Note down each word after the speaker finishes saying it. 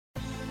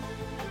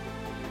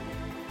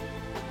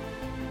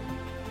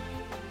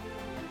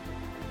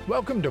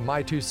Welcome to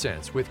My Two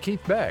Cents with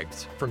Keith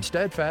Beggs from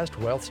Steadfast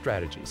Wealth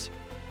Strategies.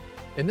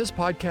 In this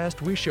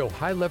podcast, we show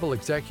high-level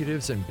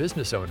executives and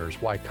business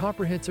owners why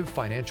comprehensive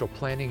financial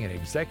planning and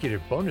executive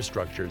bonus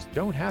structures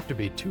don't have to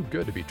be too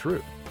good to be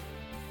true.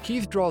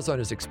 Keith draws on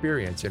his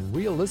experience in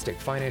realistic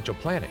financial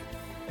planning,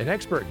 and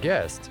expert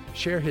guests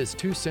share his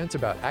 2 cents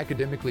about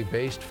academically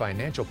based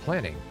financial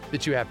planning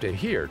that you have to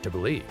hear to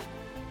believe.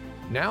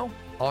 Now,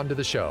 on to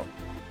the show.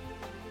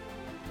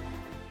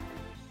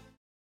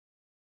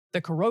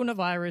 The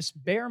coronavirus,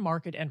 bear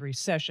market, and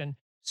recession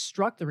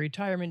struck the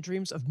retirement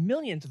dreams of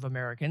millions of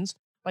Americans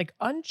like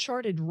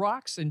uncharted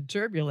rocks in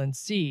turbulent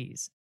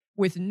seas.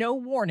 With no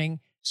warning,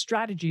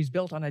 strategies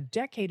built on a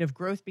decade of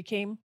growth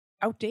became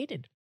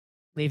outdated,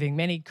 leaving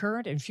many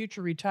current and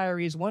future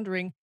retirees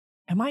wondering,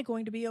 am I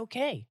going to be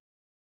okay?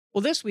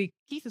 Well, this week,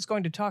 Keith is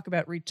going to talk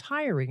about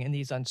retiring in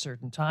these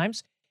uncertain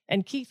times.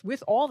 And Keith,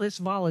 with all this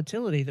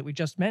volatility that we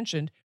just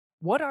mentioned,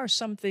 what are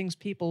some things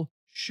people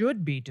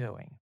should be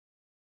doing?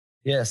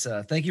 Yes,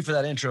 thank you for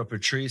that intro,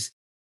 Patrice.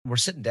 We're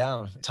sitting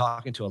down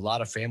talking to a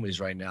lot of families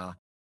right now,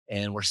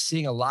 and we're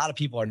seeing a lot of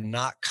people are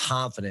not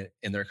confident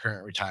in their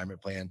current retirement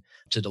plan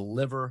to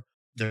deliver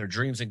their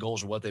dreams and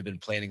goals or what they've been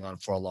planning on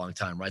for a long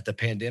time, right? The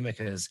pandemic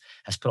has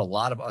put a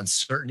lot of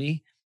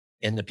uncertainty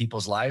in the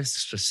people's lives,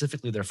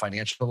 specifically their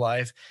financial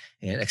life.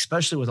 And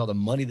especially with all the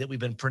money that we've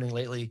been printing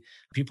lately,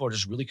 people are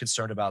just really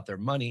concerned about their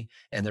money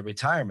and their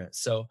retirement.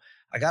 So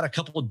I got a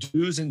couple of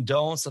do's and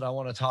don'ts that I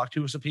want to talk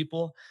to with some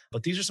people,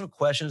 but these are some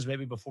questions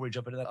maybe before we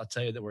jump into that, I'll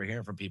tell you that we're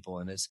hearing from people.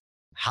 And it's,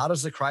 how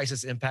does the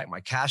crisis impact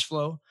my cash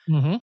flow?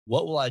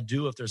 What will I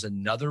do if there's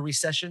another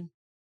recession,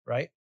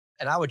 right?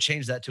 And I would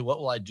change that to what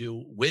will I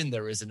do when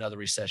there is another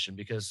recession?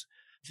 Because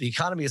the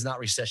economy is not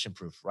recession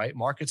proof, right?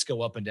 Markets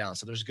go up and down.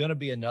 So there's going to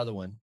be another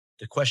one.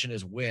 The question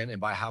is when and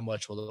by how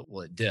much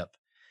will it dip?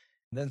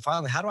 And then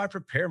finally, how do I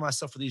prepare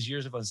myself for these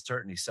years of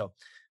uncertainty? So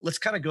let's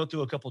kind of go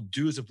through a couple of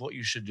do's of what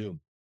you should do.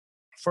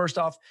 First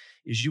off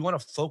is you want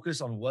to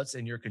focus on what's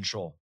in your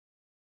control,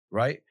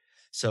 right?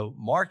 So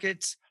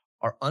markets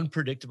are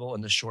unpredictable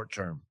in the short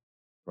term,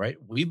 right?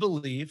 We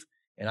believe,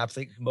 and I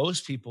think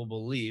most people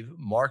believe,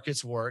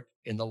 markets work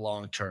in the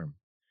long term.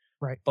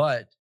 Right.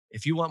 But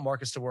if you want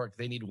markets to work,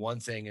 they need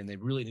one thing, and they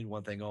really need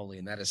one thing only,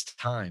 and that is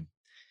time.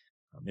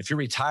 If you're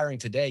retiring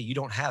today, you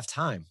don't have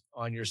time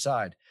on your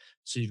side.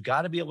 So you've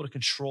got to be able to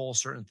control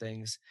certain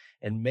things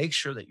and make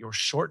sure that your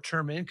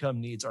short-term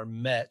income needs are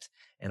met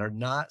and are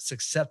not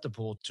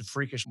susceptible to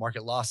freakish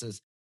market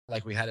losses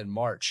like we had in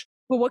March.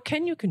 Well, what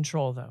can you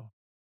control, though?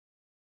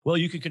 Well,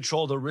 you can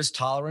control the risk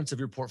tolerance of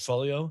your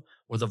portfolio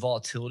or the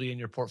volatility in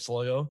your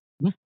portfolio.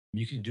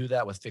 You can do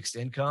that with fixed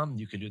income.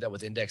 You can do that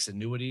with index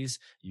annuities.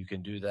 You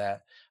can do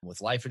that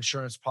with life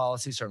insurance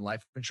policies, certain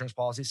life insurance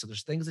policies. So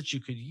there's things that you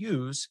could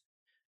use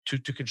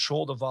to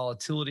control the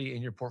volatility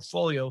in your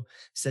portfolio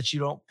so that you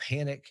don't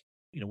panic,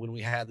 when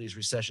we have these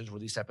recessions where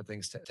these type of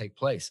things take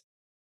place.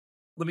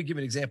 Let me give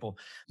you an example.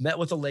 Met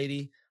with a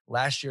lady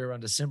last year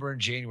around December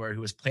and January who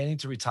was planning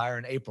to retire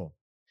in April.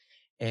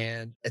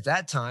 And at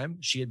that time,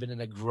 she had been in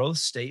a growth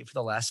state for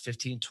the last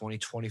 15, 20,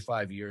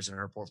 25 years in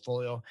her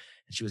portfolio.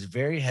 And she was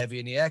very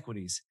heavy in the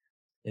equities.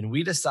 And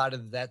we decided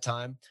at that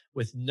time,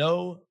 with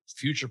no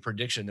future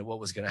prediction of what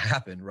was going to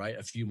happen, right,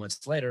 a few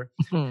months later,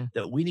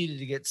 that we needed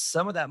to get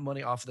some of that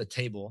money off of the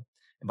table.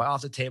 And by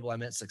off the table, I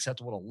meant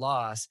susceptible to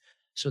loss,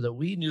 so that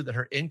we knew that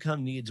her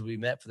income needs would be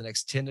met for the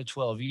next 10 to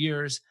 12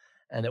 years,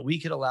 and that we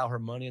could allow her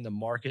money in the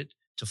market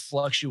to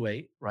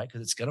fluctuate, right,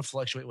 because it's going to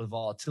fluctuate with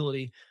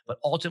volatility, but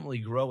ultimately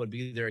grow and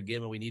be there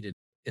again when we need it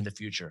in the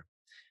future.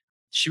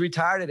 She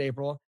retired in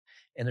April,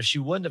 and if she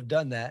wouldn't have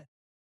done that,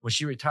 when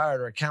she retired,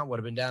 her account would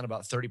have been down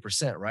about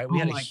 30%, right? We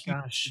had a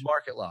huge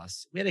market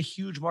loss. We had a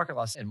huge market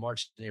loss in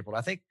March and April.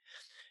 I think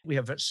we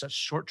have such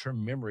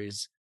short-term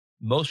memories.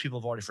 Most people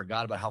have already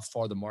forgot about how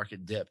far the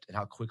market dipped and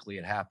how quickly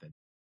it happened.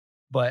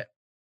 But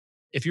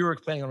if you were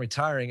planning on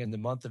retiring in the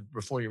month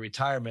before your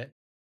retirement,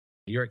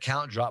 your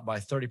account dropped by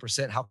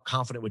 30%, how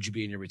confident would you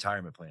be in your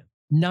retirement plan?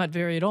 Not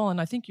very at all. And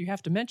I think you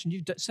have to mention,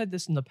 you've said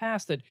this in the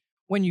past, that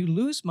when you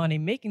lose money,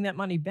 making that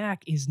money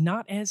back is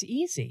not as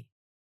easy.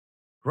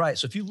 Right.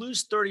 So if you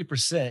lose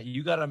 30%,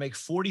 you got to make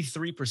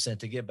 43%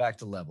 to get back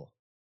to level.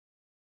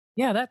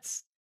 Yeah,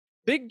 that's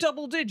big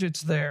double digits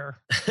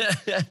there.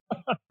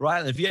 Right.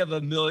 And if you have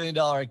 $1 million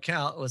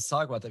account, let's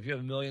talk about that. If you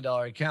have $1 million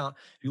account,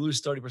 if you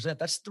lose 30%,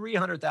 that's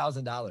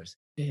 $300,000.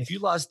 If you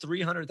lost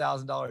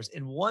 $300,000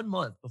 in 1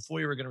 month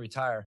before you were going to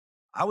retire,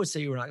 I would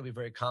say you were not going to be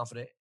very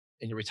confident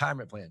in your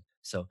retirement plan.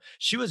 So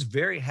she was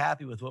very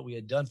happy with what we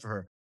had done for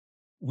her.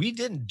 We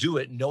didn't do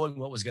it knowing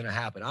what was going to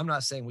happen. I'm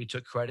not saying we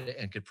took credit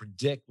and could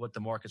predict what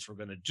the markets were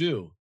going to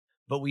do,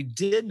 but we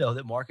did know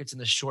that markets in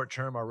the short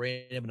term are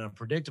random and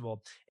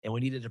unpredictable, and we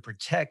needed to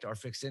protect our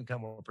fixed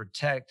income or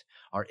protect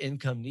our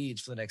income needs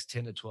for the next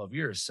 10 to 12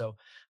 years. So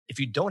if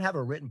you don't have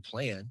a written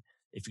plan,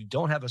 if you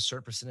don't have a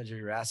certain percentage of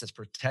your assets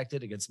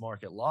protected against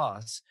market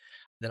loss,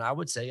 then I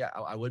would say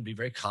I wouldn't be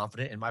very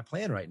confident in my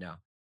plan right now.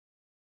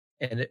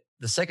 And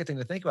the second thing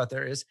to think about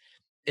there is,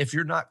 if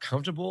you're not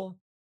comfortable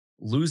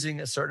losing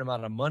a certain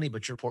amount of money,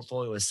 but your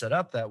portfolio is set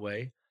up that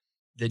way,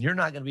 then you're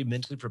not going to be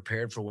mentally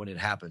prepared for when it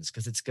happens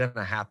because it's going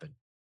to happen.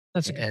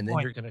 That's a good And then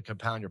point. you're going to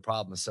compound your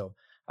problems. So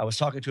I was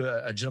talking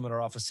to a gentleman in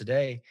our office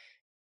today.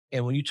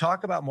 And when you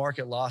talk about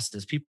market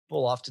losses, people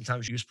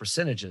oftentimes use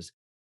percentages,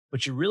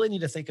 but you really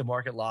need to think of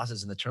market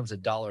losses in the terms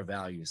of dollar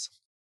values,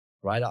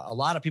 right? A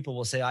lot of people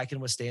will say, I can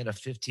withstand a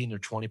 15 or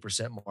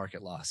 20%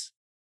 market loss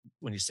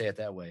when you say it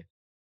that way.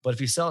 But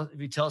if you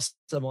tell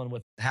someone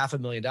with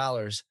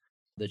 $500,000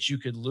 that you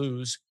could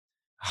lose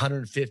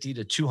 150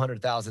 to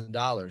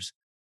 $200,000.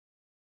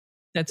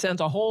 That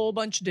sounds a whole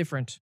bunch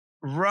different.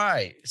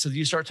 Right. So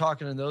you start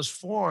talking in those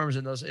forms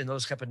and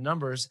those type of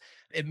numbers,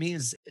 it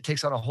means it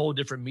takes on a whole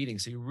different meaning.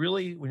 So you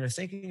really, when you're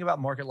thinking about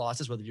market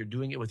losses, whether you're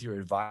doing it with your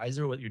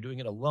advisor or whether you're doing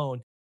it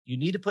alone, you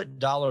need to put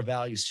dollar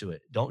values to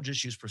it. Don't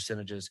just use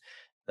percentages.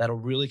 That'll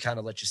really kind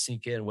of let you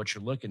sink in what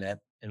you're looking at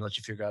and let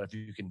you figure out if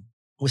you can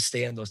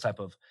withstand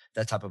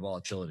that type of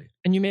volatility.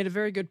 And you made a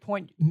very good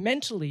point.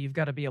 Mentally, you've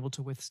got to be able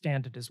to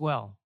withstand it as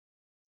well.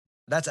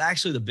 That's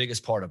actually the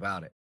biggest part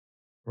about it.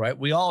 Right?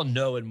 We all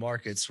know in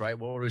markets, right?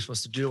 What are we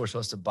supposed to do? We're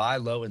supposed to buy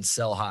low and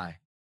sell high.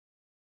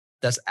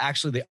 That's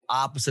actually the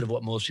opposite of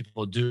what most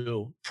people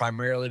do,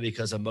 primarily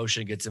because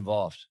emotion gets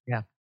involved.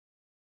 Yeah.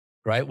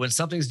 Right? When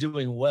something's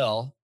doing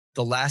well,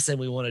 the last thing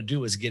we want to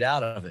do is get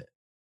out of it.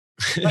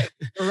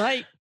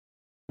 Right.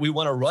 We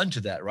want to run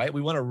to that, right?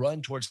 We want to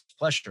run towards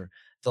pleasure.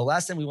 The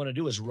last thing we want to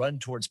do is run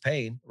towards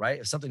pain, right?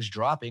 If something's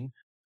dropping,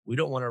 we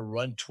don't want to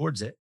run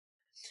towards it.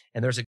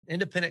 And there's an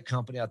independent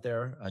company out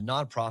there, a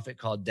nonprofit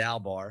called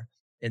Dalbar,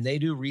 and they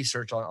do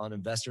research on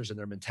investors and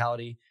their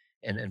mentality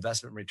and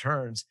investment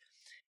returns.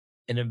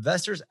 And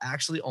investors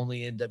actually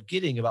only end up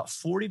getting about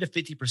 40 to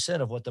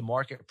 50% of what the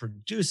market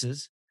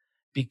produces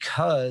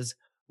because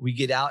we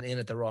get out in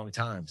at the wrong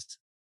times.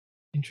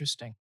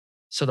 Interesting.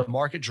 So the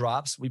market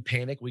drops, we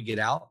panic, we get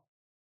out,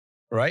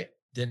 right?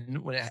 Then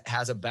when it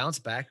has a bounce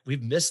back,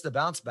 we've missed the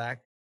bounce back,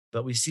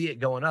 but we see it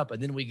going up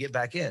and then we get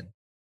back in.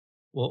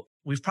 Well,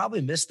 we've probably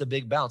missed the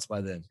big bounce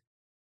by then,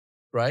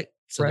 right?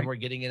 So then we're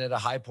getting in at a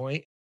high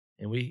point.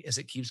 And as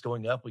it keeps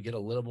going up, we get a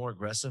little more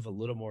aggressive,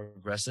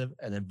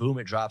 and then boom,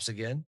 it drops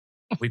again.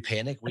 We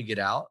panic, we get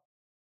out.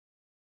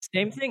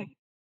 Same thing.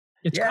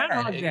 It's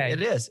Groundhog Day.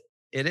 It is.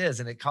 It is.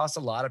 And it costs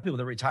a lot of people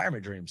their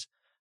retirement dreams.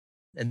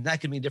 And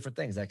that could mean different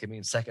things. That could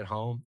mean second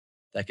home.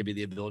 That could be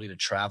the ability to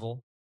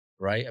travel,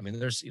 right? I mean,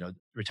 there's,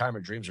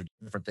 retirement dreams are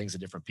different things to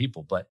different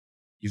people, but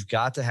you've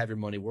got to have your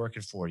money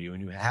working for you.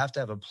 And you have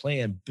to have a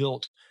plan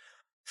built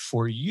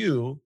for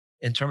you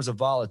in terms of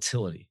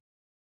volatility.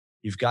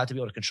 You've got to be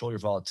able to control your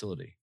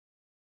volatility.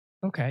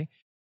 Okay.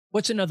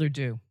 What's another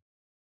do?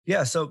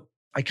 Yeah. So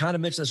I kind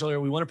of mentioned this earlier.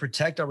 We want to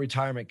protect our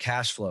retirement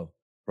cash flow,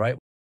 right?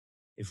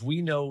 If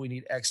we know we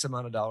need X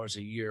amount of dollars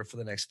a year for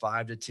the next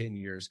 5 to 10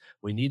 years,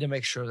 we need to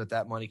make sure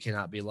that money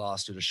cannot be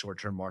lost due to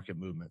short-term market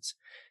movements.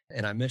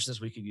 And I mentioned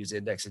this, we could use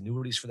index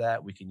annuities for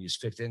that. We can use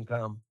fixed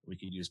income. We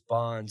could use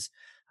bonds,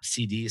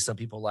 CDs, some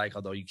people like,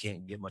 although you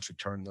can't get much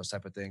return in those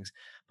type of things.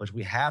 But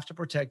we have to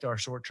protect our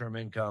short-term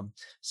income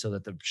so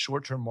that the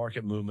short-term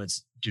market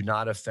movements do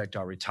not affect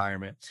our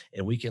retirement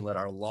and we can let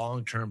our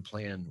long-term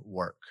plan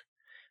work.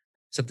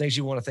 Some things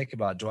you want to think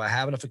about. Do I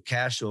have enough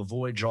cash to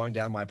avoid drawing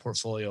down my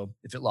portfolio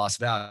if it lost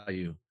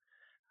value?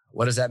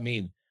 What does that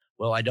mean?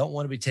 Well, I don't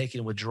want to be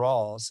taking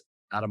withdrawals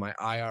out of my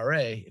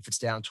IRA if it's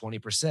down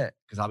 20%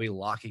 because I'll be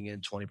locking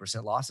in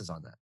 20% losses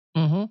on that.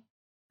 Mm-hmm.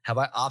 Have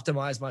I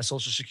optimized my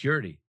Social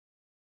Security?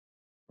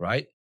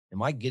 Right?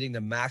 Am I getting the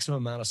maximum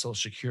amount of Social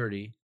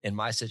Security in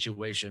my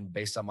situation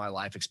based on my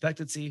life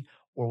expectancy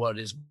or what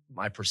is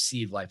my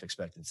perceived life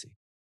expectancy?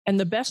 And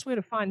the best way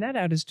to find that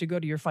out is to go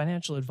to your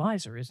financial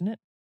advisor, isn't it?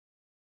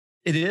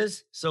 It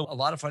is. So a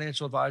lot of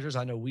financial advisors,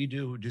 I know we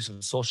do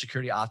some Social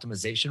Security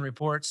optimization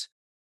reports.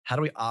 How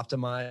do we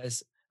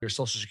optimize your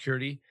Social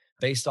Security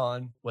based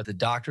on what the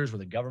doctors or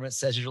the government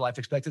says is your life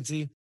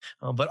expectancy,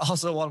 but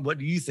also on what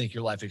do you think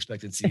your life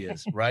expectancy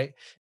is, right?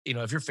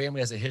 If your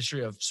family has a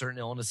history of certain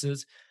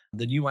illnesses,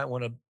 then you might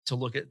want to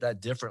look at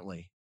that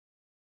differently.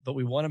 But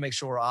we want to make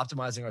sure we're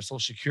optimizing our Social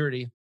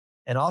Security.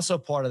 And also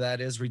part of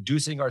that is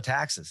reducing our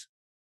taxes,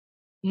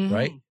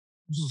 right?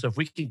 Mm-hmm. So if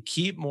we can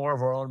keep more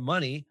of our own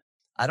money,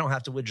 I don't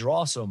have to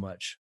withdraw so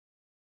much.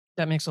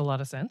 That makes a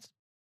lot of sense.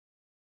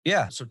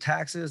 Yeah. So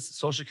taxes,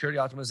 Social Security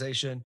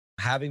optimization,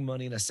 having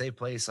money in a safe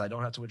place so I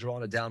don't have to withdraw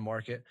in a down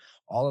market,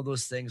 all of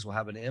those things will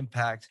have an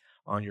impact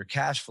on your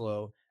cash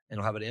flow and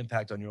it'll have an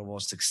impact on your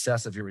overall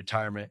success of your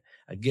retirement.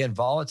 Again,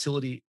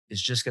 volatility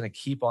is just going to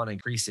keep on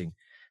increasing.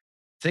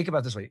 Think about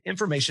it this way.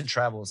 Information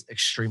travels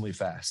extremely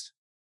fast,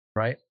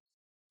 right?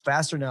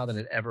 Faster now than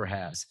it ever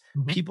has.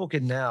 Mm-hmm. People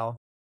can now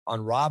on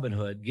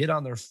Robinhood, get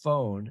on their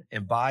phone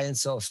and buy and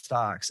sell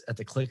stocks at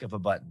the click of a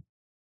button.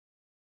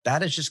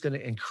 That is just going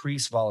to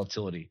increase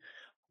volatility.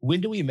 When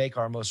do we make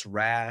our most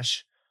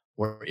rash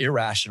or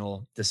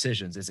irrational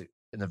decisions? Is it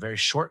in the very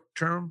short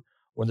term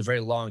or in the very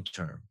long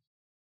term?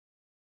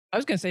 I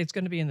was going to say it's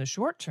going to be in the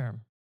short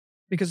term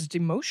because it's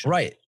emotional.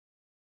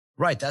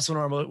 Right. That's when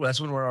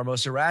we're our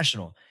most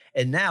irrational.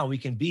 And now we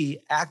can be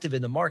active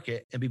in the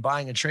market and be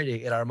buying and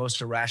trading at our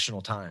most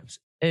irrational times.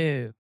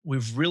 Ew.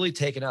 we've really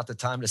taken out the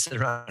time to sit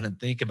around and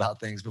think about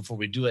things before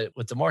we do it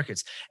with the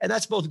markets. And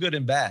that's both good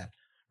and bad,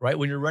 right?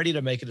 When you're ready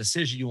to make a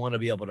decision, you want to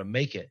be able to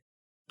make it.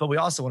 But we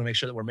also want to make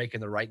sure that we're making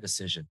the right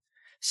decision.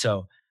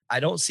 So I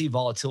don't see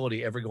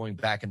volatility ever going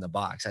back in the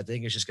box. I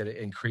think it's just going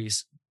to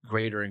increase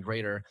greater and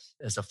greater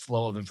as the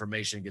flow of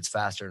information gets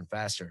faster and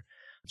faster.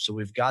 So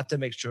we've got to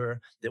make sure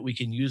that we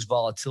can use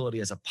volatility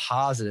as a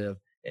positive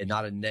and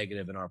not a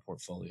negative in our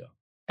portfolio.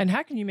 And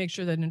how can you make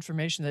sure that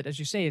information that, as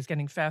you say, is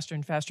getting faster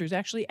and faster is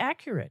actually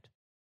accurate?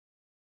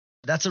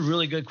 That's a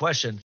really good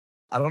question.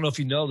 I don't know if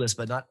you know this,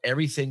 but not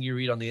everything you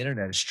read on the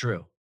internet is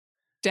true.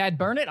 Dad,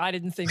 burn it? I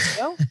didn't think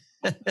so.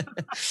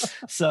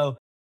 So,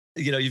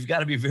 you've got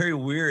to be very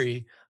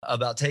wary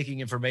about taking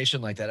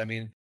information like that. I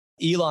mean,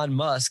 Elon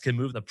Musk can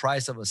move the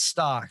price of a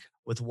stock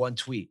with one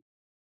tweet.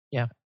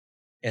 Yeah.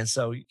 And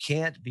so you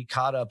can't be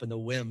caught up in the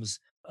whims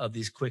of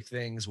these quick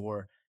things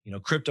or,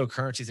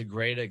 cryptocurrency is a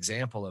great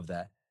example of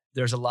that.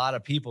 There's a lot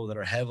of people that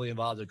are heavily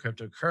involved in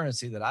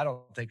cryptocurrency that I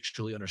don't think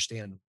truly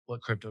understand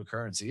what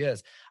cryptocurrency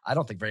is. I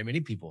don't think very many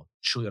people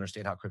truly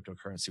understand how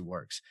cryptocurrency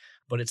works,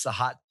 but it's the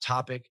hot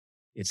topic.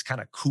 It's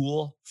kind of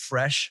cool,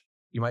 fresh,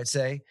 you might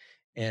say.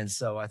 And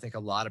so I think a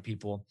lot of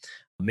people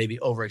maybe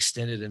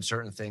overextended in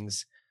certain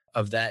things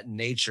of that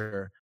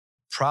nature,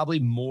 probably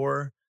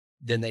more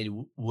than they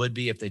would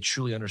be if they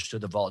truly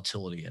understood the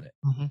volatility in it.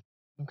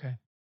 Mm-hmm. Okay.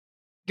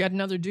 Got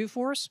another do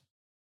for us?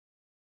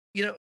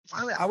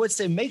 Finally, I would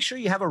say make sure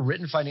you have a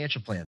written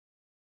financial plan.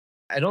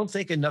 I don't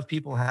think enough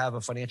people have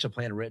a financial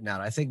plan written out.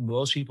 I think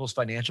most people's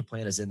financial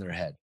plan is in their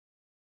head.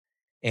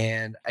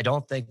 And I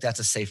don't think that's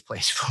a safe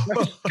place for them. I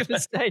was going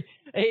to say,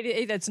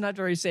 A, that's not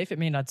very safe. It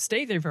may not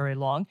stay there very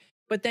long,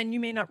 but then you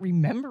may not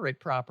remember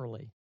it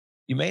properly.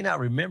 You may not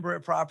remember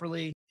it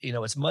properly.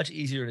 It's much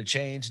easier to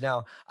change.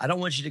 Now, I don't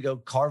want you to go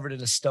carve it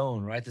in a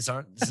stone, right? This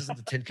isn't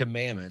the 10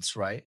 Commandments,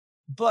 right?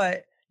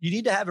 But you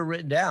need to have it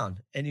written down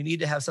and you need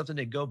to have something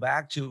to go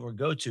back to or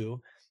go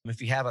to. If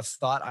you have a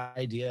thought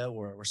idea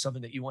or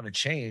something that you want to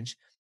change,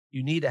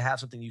 you need to have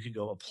something you can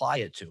go apply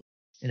it to.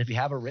 And if you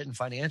have a written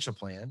financial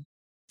plan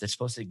that's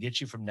supposed to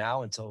get you from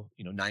now until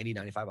 90,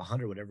 95,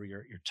 100, whatever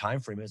your time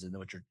frame is and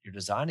what you're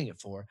designing it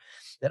for,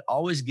 that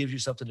always gives you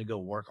something to go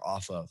work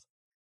off of.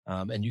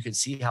 And you can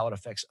see how it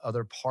affects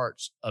other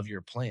parts of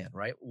your plan,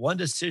 right? One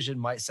decision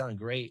might sound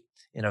great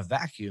in a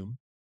vacuum,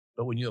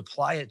 but when you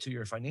apply it to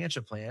your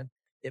financial plan,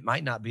 it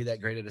might not be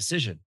that great a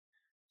decision.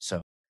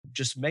 So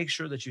just make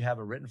sure that you have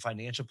a written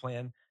financial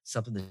plan,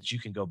 something that you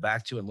can go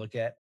back to and look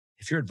at.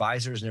 If your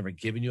advisor has never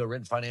given you a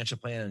written financial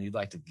plan and you'd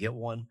like to get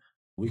one,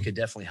 we could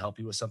definitely help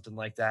you with something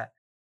like that.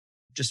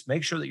 Just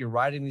make sure that you're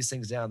writing these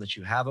things down, that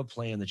you have a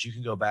plan that you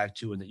can go back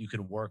to and that you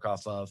can work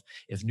off of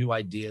if new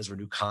ideas or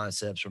new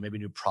concepts or maybe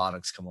new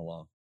products come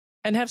along.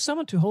 And have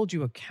someone to hold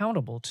you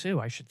accountable too,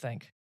 I should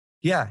think.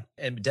 Yeah,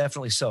 and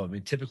definitely so. I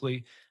mean,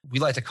 typically we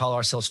like to call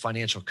ourselves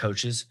financial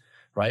coaches,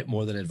 right?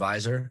 More than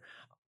advisor.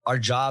 Our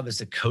job is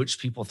to coach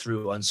people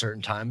through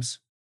uncertain times,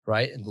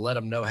 right? And let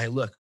them know, hey,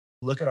 look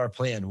at our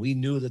plan. We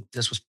knew that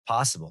this was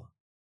possible,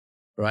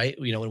 right?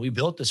 When we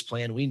built this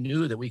plan, we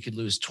knew that we could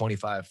lose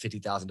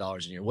 $25,000,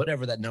 $50,000 a year,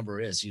 whatever that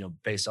number is,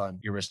 based on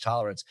your risk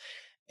tolerance.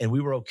 And we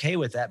were okay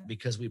with that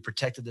because we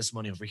protected this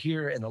money over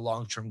here and the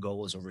long-term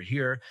goal is over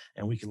here.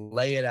 And we can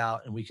lay it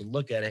out and we can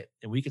look at it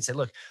and we can say,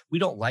 look, we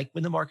don't like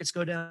when the markets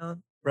go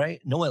down,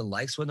 right? No one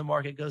likes when the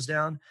market goes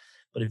down.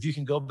 But if you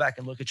can go back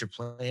and look at your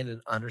plan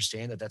and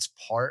understand that that's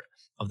part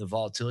of the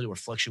volatility or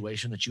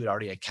fluctuation that you had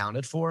already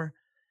accounted for,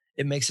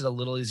 it makes it a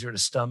little easier to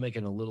stomach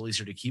and a little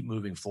easier to keep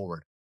moving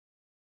forward.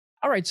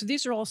 All right. So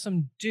these are all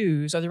some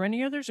do's. Are there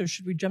any others or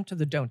should we jump to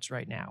the don'ts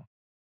right now?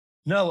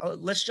 No,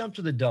 let's jump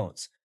to the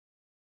don'ts.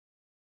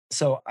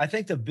 So I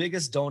think the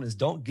biggest don't is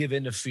don't give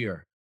in to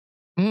fear,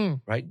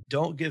 right?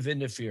 Don't give in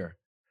to fear,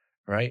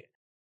 right?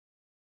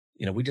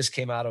 We just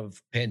came out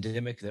of a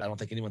pandemic that I don't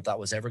think anyone thought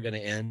was ever going to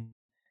end.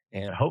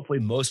 And hopefully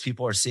most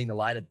people are seeing the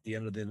light at the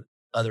end of the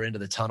other end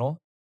of the tunnel.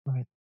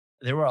 Right.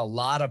 There were a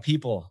lot of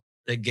people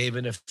that gave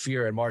into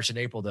fear in March and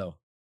April, though,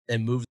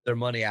 and moved their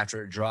money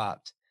after it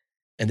dropped.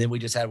 And then we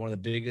just had one of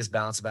the biggest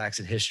bounce backs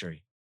in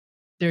history.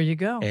 There you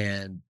go.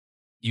 And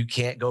you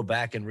can't go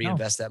back and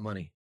reinvest that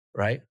money,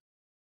 right?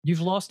 You've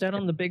lost out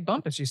on the big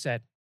bump, as you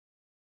said.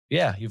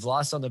 Yeah, you've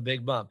lost on the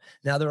big bump.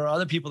 Now, there are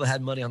other people that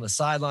had money on the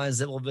sidelines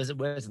that we'll visit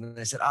with. And then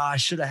they said, I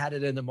should have had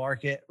it in the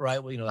market,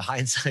 right? Well,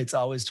 hindsight's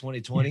always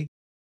 2020.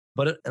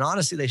 And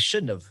honestly, they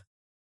shouldn't have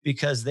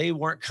because they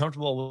weren't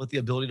comfortable with the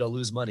ability to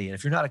lose money. And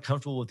if you're not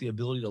comfortable with the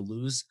ability to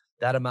lose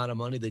that amount of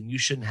money, then you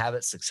shouldn't have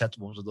it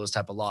susceptible to those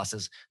type of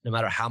losses, no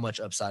matter how much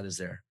upside is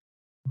there.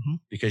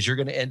 Because you're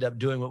going to end up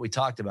doing what we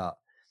talked about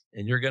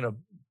and you're going to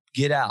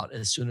get out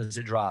as soon as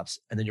it drops.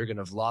 And then you're going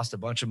to have lost a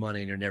bunch of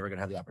money and you're never going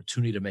to have the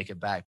opportunity to make it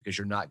back because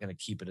you're not going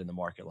to keep it in the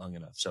market long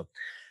enough. So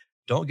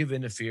don't give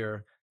in to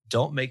fear.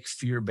 Don't make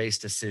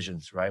fear-based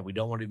decisions, right? We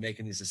don't want to be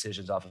making these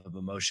decisions off of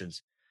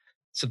emotions.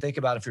 So think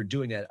about if you're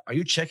doing that, are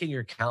you checking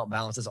your account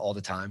balances all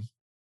the time?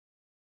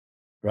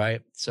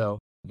 Right? So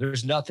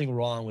there's nothing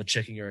wrong with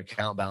checking your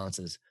account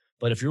balances.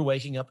 But if you're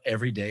waking up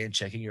every day and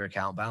checking your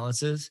account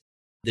balances,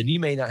 then you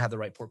may not have the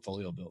right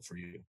portfolio built for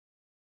you.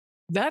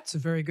 That's a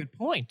very good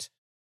point.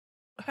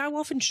 How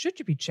often should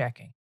you be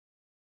checking?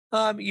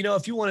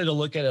 If you wanted to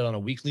look at it on a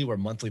weekly or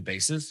monthly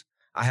basis,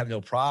 I have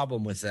no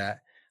problem with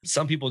that.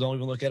 Some people don't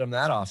even look at them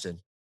that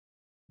often.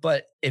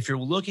 But if you're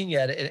looking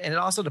at it, and it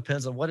also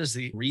depends on what is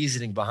the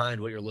reasoning behind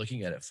what you're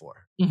looking at it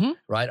for, Hmm.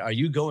 right? Are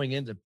you going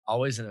into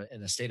always in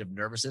a state of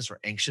nervousness or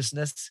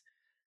anxiousness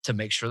to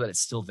make sure that it's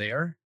still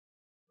there,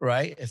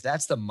 right? If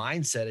that's the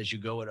mindset as you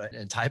go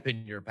and type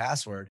in your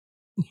password,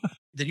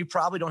 then you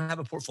probably don't have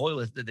a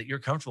portfolio that you're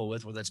comfortable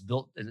with or that's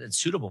built and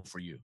suitable for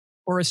you.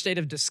 Or a state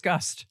of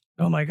disgust?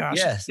 Oh my gosh,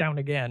 it's Yes. down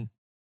again.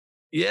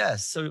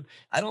 Yes. So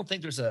I don't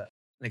think there's an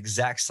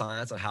exact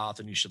science on how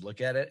often you should look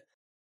at it.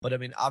 But I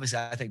mean, obviously,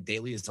 I think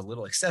daily is a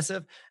little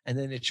excessive. And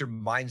then it's your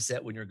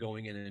mindset when you're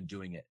going in and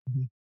doing it.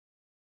 Mhm.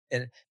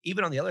 And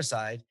even on the other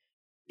side,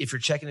 if you're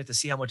checking it to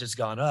see how much it's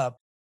gone up,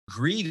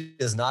 greed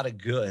is not a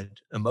good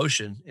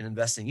emotion in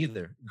investing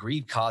either.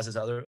 Greed causes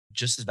other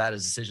just as bad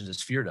as decisions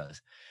as fear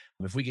does.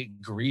 If we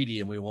get greedy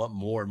and we want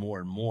more and more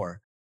and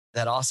more,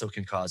 that also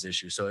can cause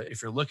issues. So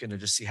if you're looking to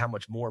just see how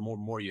much more and more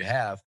and more you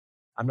have,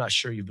 I'm not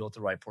sure you built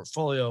the right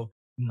portfolio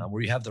Mm.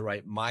 where you have the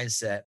right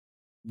mindset.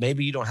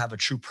 Maybe you don't have a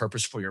true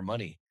purpose for your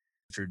money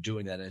if you're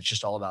doing that. And it's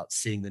just all about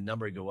seeing the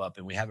number go up.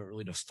 And we haven't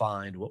really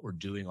defined what we're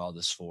doing all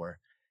this for.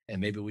 And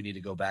maybe we need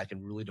to go back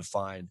and really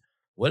define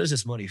what is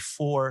this money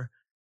for?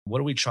 What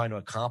are we trying to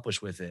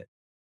accomplish with it?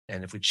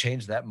 And if we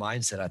change that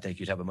mindset, I think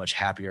you'd have a much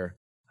happier,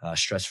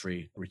 stress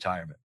free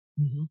retirement.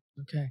 Mhm.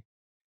 Okay.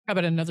 How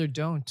about another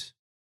don't?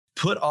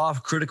 Put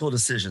off critical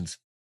decisions,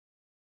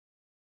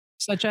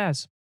 Such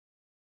as?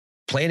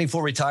 planning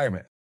for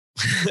retirement.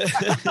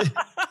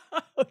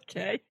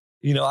 Okay.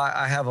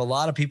 I have a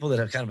lot of people that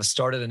have kind of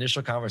started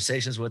initial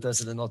conversations with us,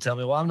 and then they'll tell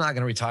me, well, I'm not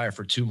going to retire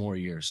for 2 more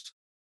years.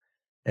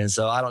 And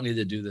so I don't need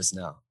to do this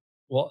now.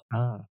 Well,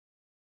 Ah.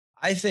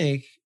 I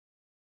think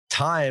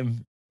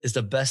time is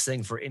the best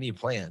thing for any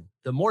plan.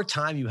 The more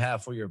time you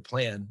have for your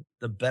plan,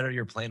 the better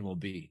your plan will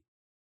be.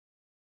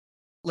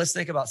 Let's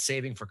think about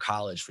saving for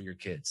college for your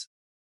kids,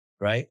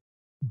 right?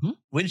 Mhm.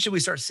 When should we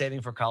start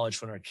saving for college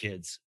for our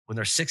kids? When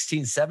they're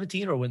 16,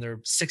 17, or when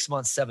they're 6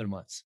 months, 7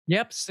 months?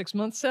 Yep, 6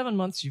 months, 7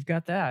 months, you've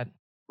got that.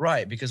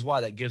 Right. Because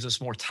why? That gives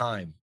us more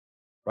time,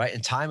 right?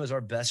 And time is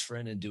our best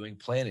friend in doing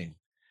planning.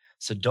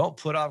 So don't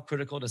put off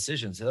critical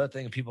decisions. The other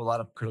thing people, a lot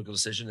of critical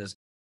decision is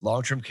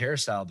long-term care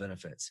style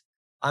benefits.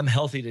 I'm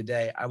healthy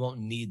today. I won't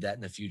need that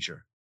in the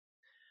future.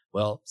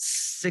 Well,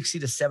 60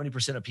 to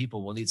 70% of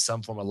people will need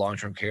some form of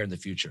long-term care in the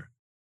future.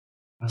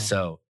 Oh.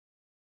 So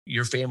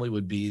your family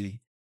would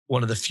be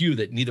one of the few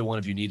that neither one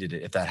of you needed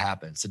it if that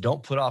happened. So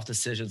don't put off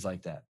decisions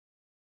like that.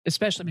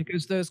 Especially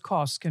because those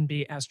costs can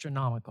be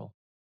astronomical.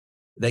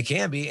 They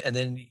can be, and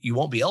then you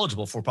won't be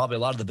eligible for probably a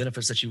lot of the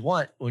benefits that you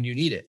want when you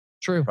need it,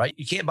 True. right?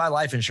 You can't buy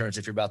life insurance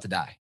if you're about to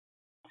die.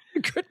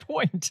 Good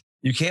point.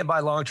 You can't buy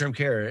long-term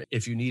care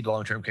if you need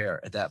long-term care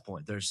at that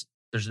point. There's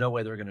no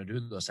way they're going to do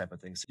those type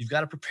of things. You've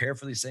got to prepare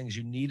for these things.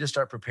 You need to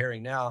start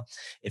preparing now.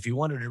 If you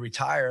wanted to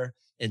retire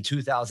in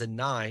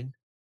 2009,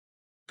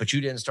 but you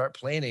didn't start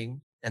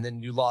planning and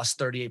then you lost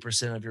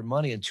 38% of your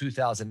money in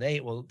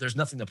 2008, well, there's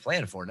nothing to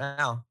plan for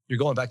now. You're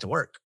going back to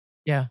work.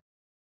 Yeah.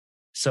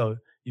 So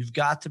you've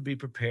got to be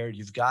prepared.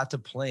 You've got to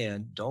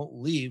plan. Don't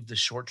leave the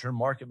short-term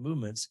market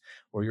movements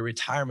or your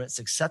retirement's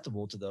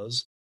acceptable to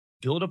those.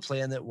 Build a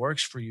plan that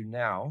works for you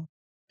now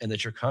and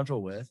that you're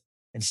comfortable with,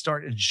 and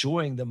start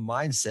enjoying the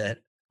mindset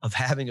of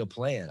having a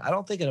plan. I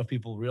don't think enough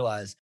people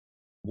realize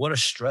what a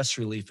stress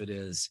relief it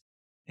is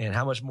and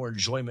how much more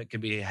enjoyment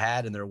can be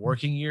had in their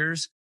working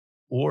years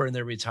or in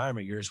their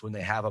retirement years when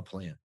they have a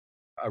plan.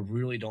 I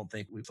really don't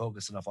think we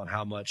focus enough on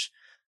how much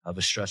of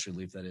a stress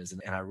relief that is.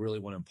 And I really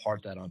want to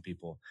impart that on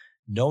people.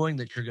 Knowing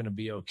that you're going to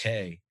be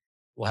okay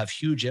will have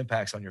huge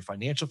impacts on your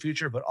financial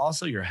future, but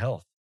also your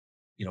health.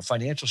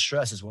 Financial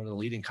stress is one of the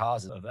leading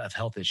causes of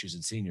health issues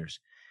in seniors.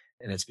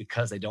 And it's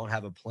because they don't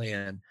have a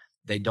plan.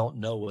 They don't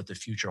know what the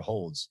future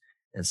holds.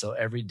 And so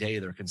every day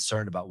they're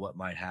concerned about what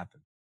might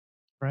happen.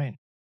 Right.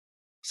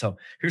 So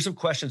here's some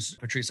questions,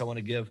 Patrice, I want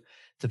to give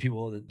to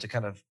people to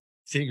kind of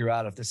figure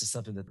out if this is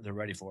something that they're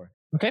ready for.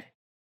 Okay.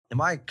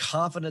 Am I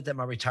confident that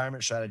my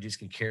retirement strategies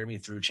can carry me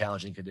through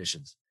challenging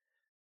conditions?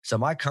 So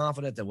am I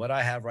confident that what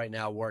I have right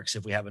now works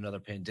if we have another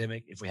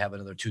pandemic, if we have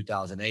another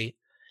 2008,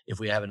 if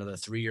we have another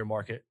 3-year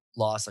market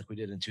loss like we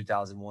did in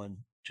 2001,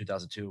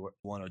 2002, or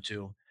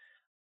 102?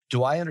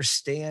 Do I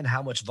understand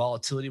how much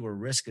volatility or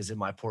risk is in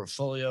my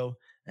portfolio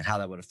and how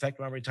that would affect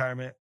my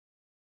retirement?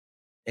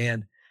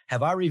 And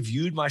have I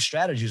reviewed my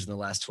strategies in the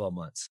last 12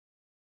 months?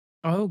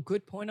 Oh,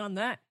 good point on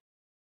that.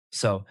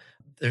 So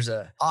there's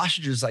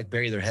ostriches like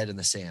bury their head in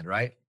the sand,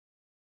 right?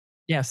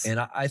 Yes. And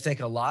I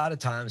think a lot of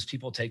times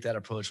people take that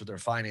approach with their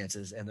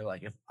finances and they're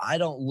like, if I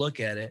don't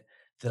look at it,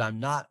 then I'm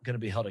not going to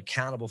be held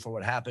accountable for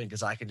what happened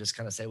because I can just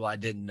kind of say, well, I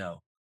didn't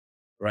know.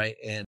 Right.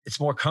 And it's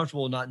more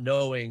comfortable not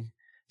knowing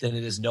than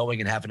it is knowing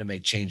and having to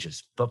make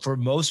changes. But for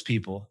most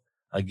people,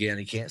 again,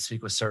 I can't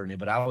speak with certainty,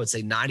 but I would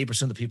say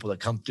 90% of the people that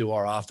come through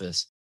our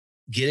office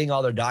getting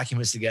all their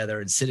documents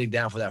together and sitting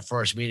down for that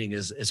first meeting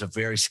is a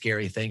very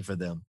scary thing for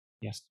them.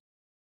 Yes.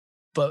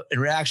 But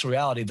in actual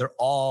reality, they're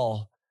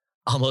all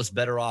almost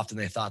better off than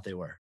they thought they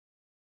were.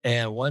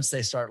 And once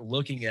they start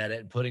looking at it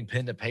and putting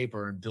pen to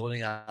paper and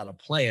building out a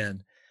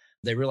plan,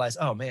 they realize,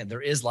 oh man,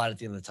 there is light at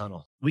the end of the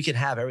tunnel. We can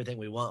have everything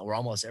we want, or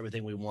almost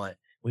everything we want.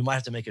 We might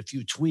have to make a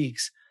few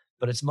tweaks,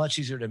 but it's much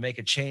easier to make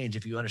a change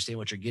if you understand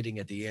what you're getting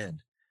at the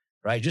end,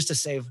 right? Just to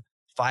save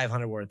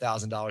 $500 or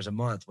 $1,000 a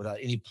month without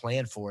any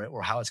plan for it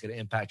or how it's going to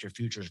impact your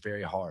future is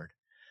very hard.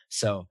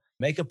 So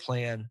make a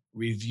plan,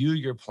 review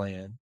your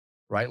plan,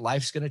 right?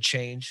 Life's going to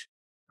change,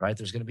 right?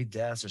 There's going to be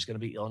deaths, there's going to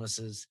be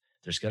illnesses,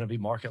 there's going to be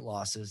market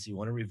losses. You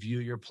want to review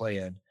your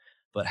plan,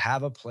 but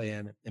have a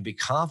plan and be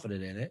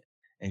confident in it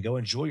and go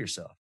enjoy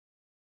yourself.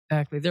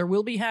 Exactly. There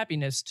will be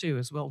happiness too,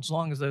 as well, as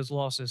long as those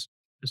losses,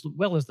 as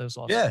well as those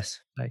losses.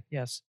 Yes.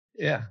 Yes.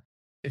 Yeah.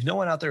 If no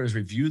one out there has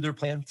reviewed their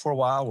plan for a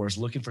while or is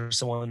looking for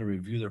someone to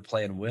review their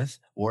plan with,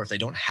 or if they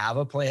don't have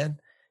a plan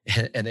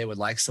and they would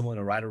like someone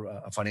to write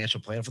a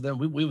financial plan for them,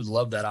 we would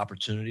love that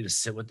opportunity to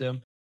sit with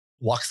them,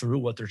 walk through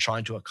what they're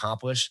trying to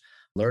accomplish,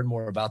 learn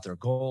more about their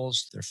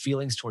goals, their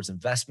feelings towards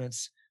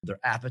investments, their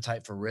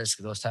appetite for risk,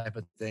 those type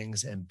of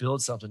things, and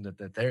build something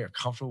that they're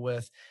comfortable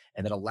with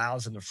and that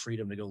allows them the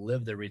freedom to go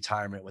live their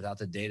retirement without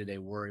the day-to-day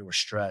worry or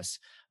stress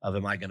of,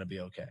 am I going to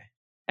be okay?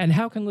 And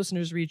how can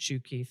listeners reach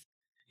you, Keith?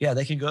 Yeah,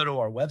 they can go to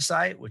our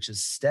website, which is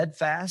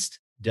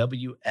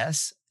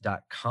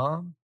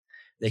steadfastws.com.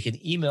 They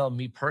can email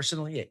me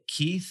personally at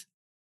Keith,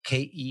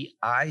 Keith,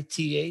 at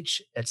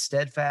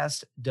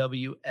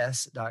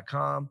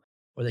steadfastws.com,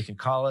 or they can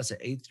call us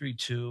at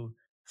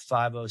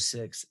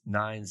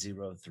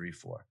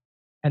 832-506-9034.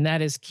 And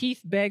that is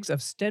Keith Beggs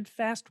of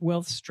Steadfast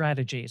Wealth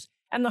Strategies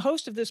and the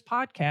host of this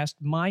podcast,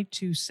 My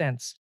 2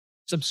 Cents.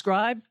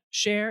 Subscribe,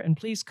 share, and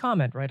please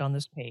comment right on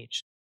this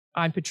page.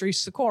 I'm Patrice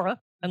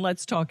Sikora, and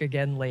let's talk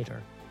again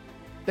later.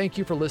 Thank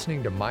you for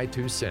listening to My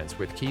 2 Cents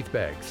with Keith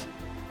Beggs.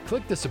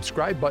 Click the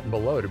subscribe button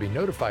below to be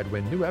notified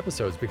when new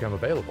episodes become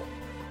available.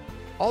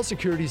 All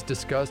securities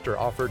discussed are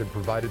offered and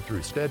provided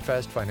through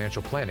Steadfast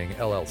Financial Planning,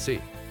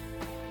 LLC.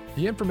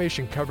 The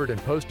information covered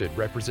and posted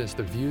represents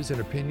the views and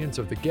opinions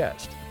of the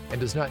guest and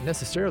does not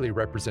necessarily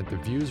represent the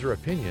views or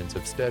opinions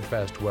of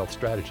Steadfast Wealth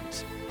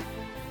Strategies.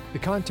 The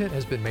content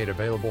has been made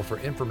available for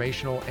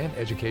informational and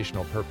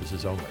educational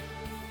purposes only.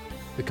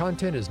 The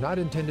content is not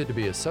intended to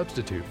be a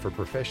substitute for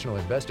professional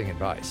investing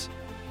advice.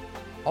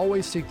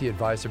 Always seek the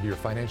advice of your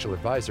financial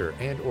advisor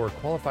and/or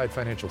qualified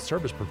financial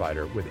service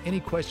provider with any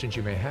questions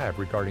you may have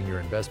regarding your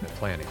investment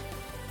planning.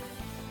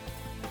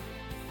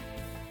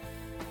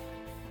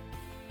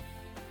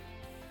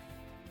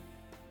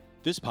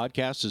 This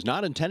podcast is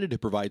not intended to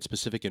provide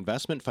specific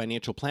investment,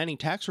 financial planning,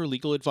 tax, or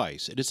legal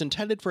advice. It is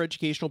intended for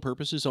educational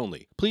purposes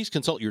only. Please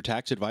consult your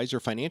tax advisor,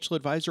 financial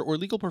advisor, or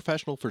legal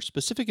professional for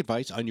specific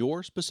advice on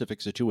your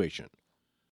specific situation.